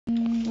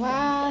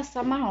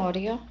sama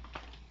Oreo.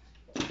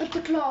 But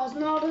the claw's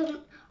not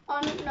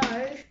on it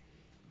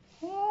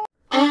now.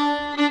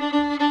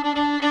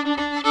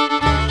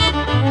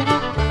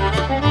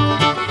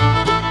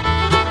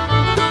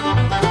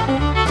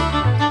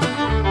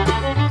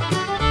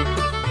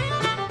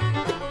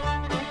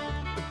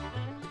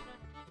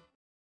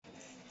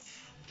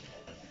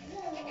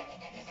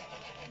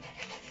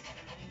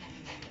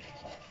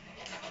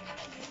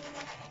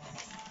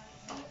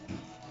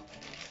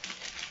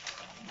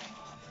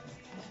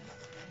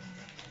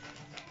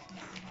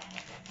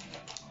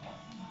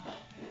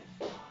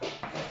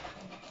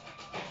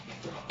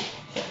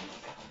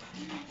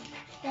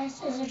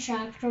 This is a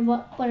tractor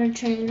with a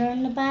trailer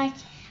in the back,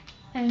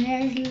 and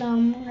here's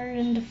lumber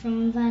in the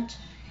front of it,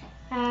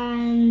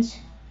 and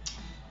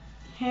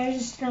here's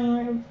a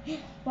string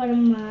with a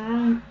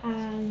man,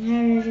 and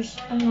here's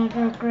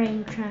another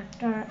green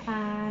tractor,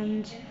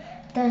 and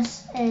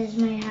this is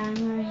my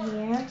hanger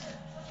here,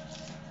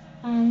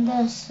 and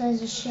this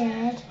is a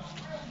shed,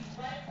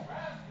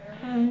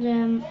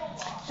 and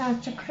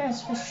that's a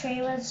Christmas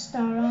tree with a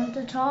star on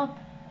the top.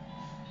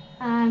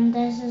 And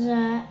this is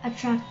a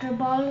tractor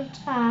bolt,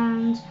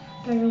 and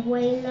there's a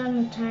wheel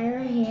and a tire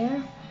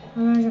here,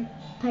 and there's a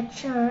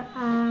picture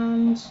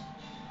and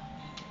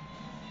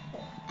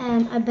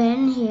a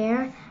bin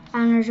here,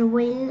 and there's a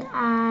wheel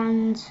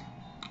and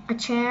a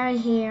chair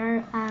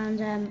here,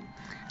 and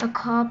a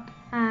cup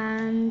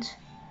and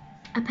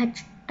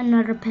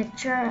another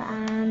picture,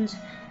 and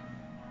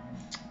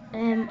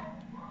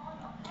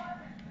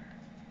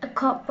a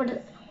cup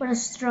with a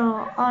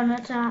straw on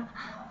it,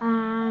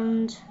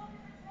 and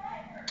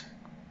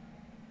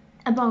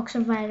a box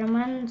of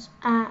vitamins,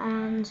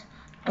 and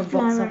A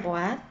box of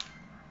what?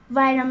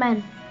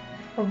 Vitamin.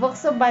 A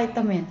box of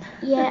vitamin.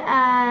 Yeah,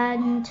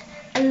 and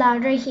a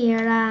ladder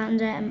here,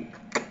 and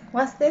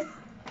What's this?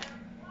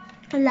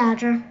 a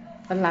ladder.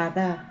 A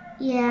ladder.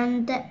 Yeah,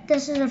 and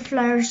this is a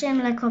flower same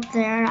like up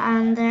there,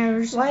 and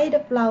there's Why the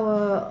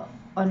flower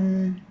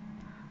on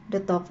the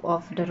top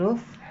of the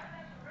roof?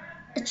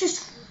 it's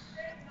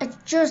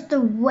just the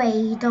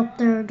weight up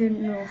there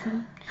doing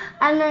nothing.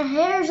 And then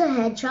here's a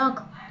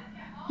hedgehog.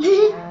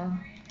 Oh.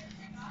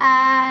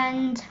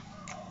 And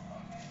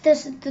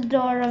this is the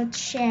door of the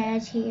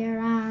shed here,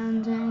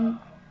 and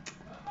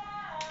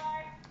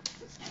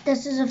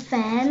this is a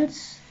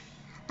fence,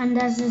 and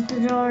this is the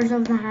doors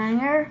of the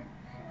hangar,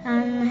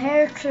 and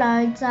here are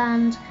clouds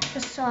and the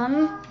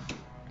sun,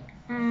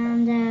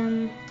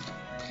 and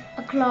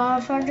a claw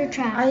for the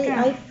tractor.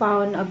 I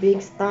found a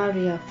big star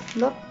here.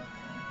 Look.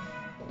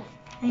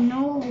 I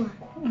know.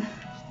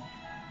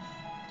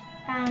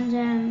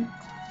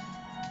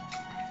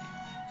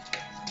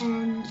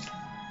 And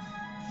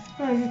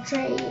there's a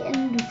tree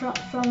in the front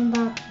from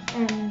that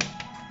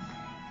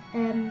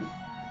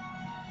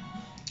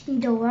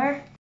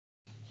door.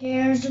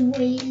 Here's a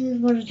wheel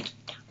with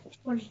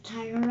a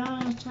tire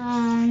on it,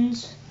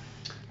 and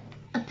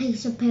a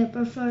piece of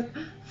paper for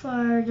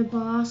the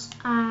boss,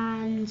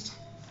 and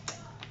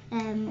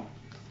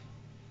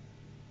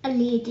a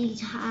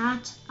lady's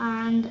hat,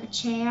 and a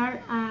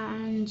chair,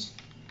 and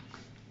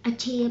a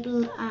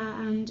table,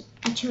 and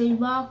a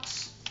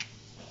toolbox.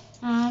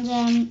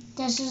 And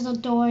this is the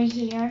door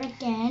here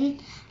again,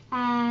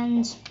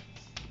 and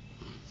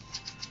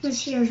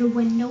here's a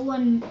window,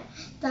 and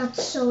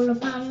that's solar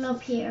panel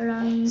up here,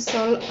 and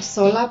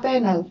Solar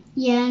panel.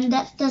 yeah, and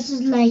this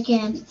is like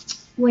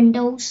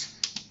windows,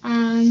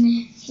 and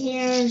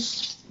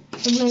here's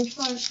the way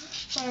for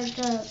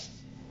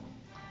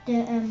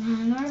the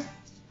hanger,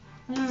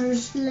 and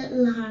there's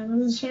little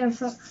hangers here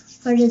for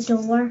the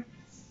door,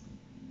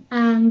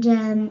 and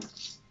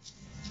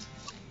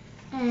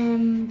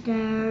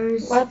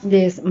there's What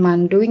this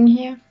man doing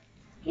here?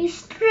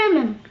 he's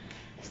trimming.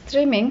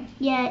 Streaming?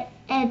 Yeah,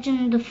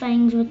 edging the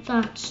things with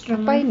that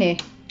strimmer. Apa ini?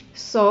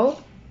 So,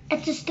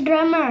 It's a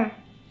strimmer.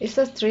 it's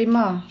a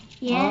streamer.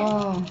 Yeah.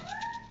 Oh.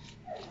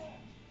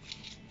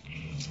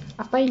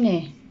 Apa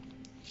ini?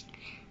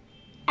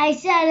 I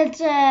said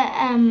it's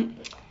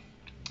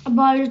a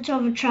bullet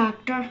of a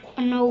tractor,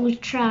 an old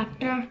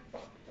tractor.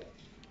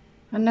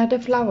 Another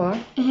flower?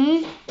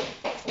 And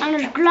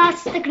there's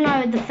glass sticking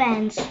out of the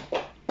fence.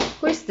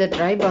 Who is the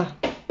driver?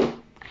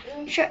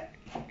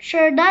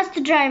 Sure, that's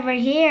the driver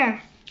here.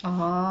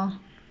 Oh.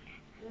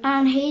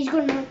 And he's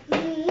gonna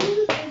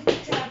use the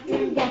tractor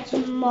and get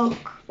some muck.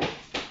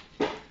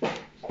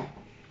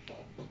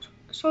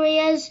 So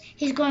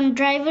he's gonna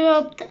drive it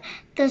up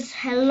this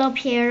hill up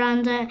here,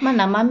 and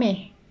Mana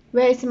mommy?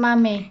 Where is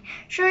mommy?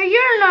 sure,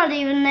 you're not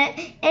even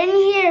in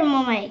here,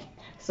 Mummy.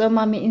 So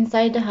mommy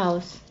inside the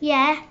house.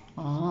 Yeah.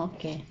 Oh,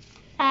 okay.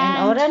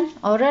 And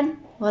Oran?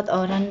 What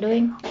Oran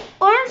doing?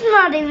 Oran's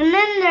not even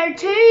in there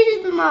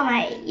too,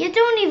 Mummy. You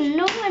don't even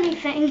know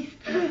anything.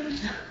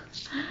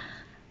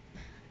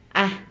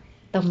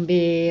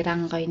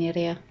 Tembirang kau ini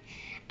Ria.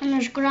 And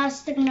there's grass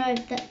sticking out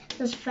of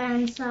this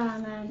fence,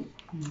 and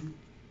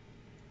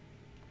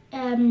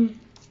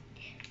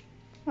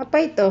Apa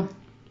itu?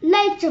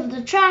 lights of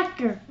the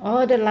tractor.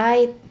 Oh, the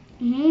light.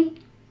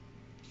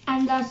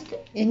 And that's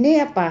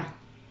Ini apa?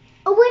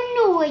 A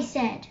window, I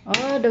said.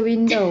 Oh, the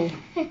window.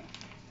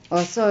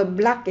 Oh, so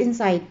black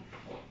inside.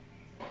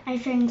 I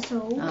think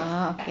so.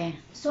 Ah, okay.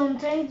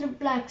 Sometimes the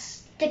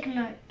black's sticking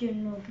out, you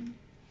know.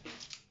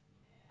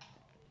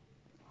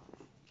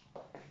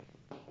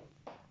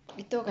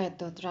 Itu kayak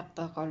tuh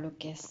traktor kau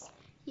lukis.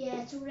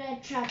 Yeah, it's a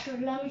red tractor.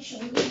 Let me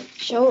show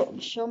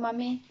you. Show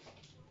mommy.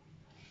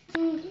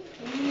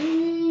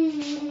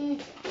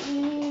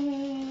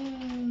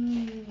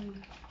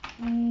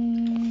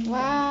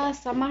 Wah,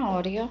 sama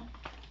Oreo.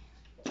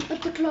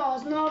 But the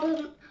claw's not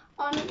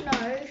on it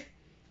now.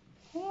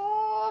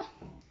 Oh,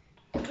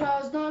 The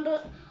claw's not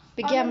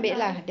pergi on it ambil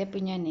now. lah dia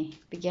punya nih.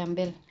 Pergi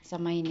ambil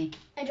sama ini.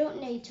 I don't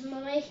need to,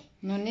 Mummy.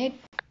 No need.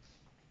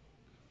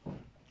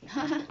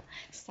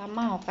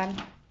 Sama kan?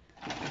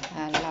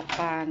 Alah,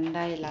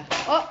 pandai lah.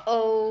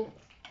 Oh.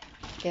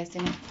 Oke,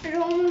 sini. It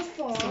almost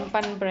fall.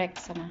 Simpan brake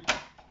sana.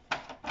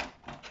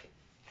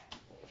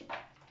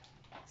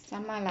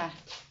 Sama lah.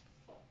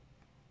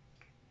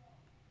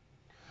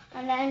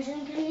 And the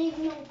engine can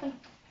even open.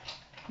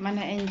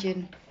 Mana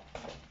engine?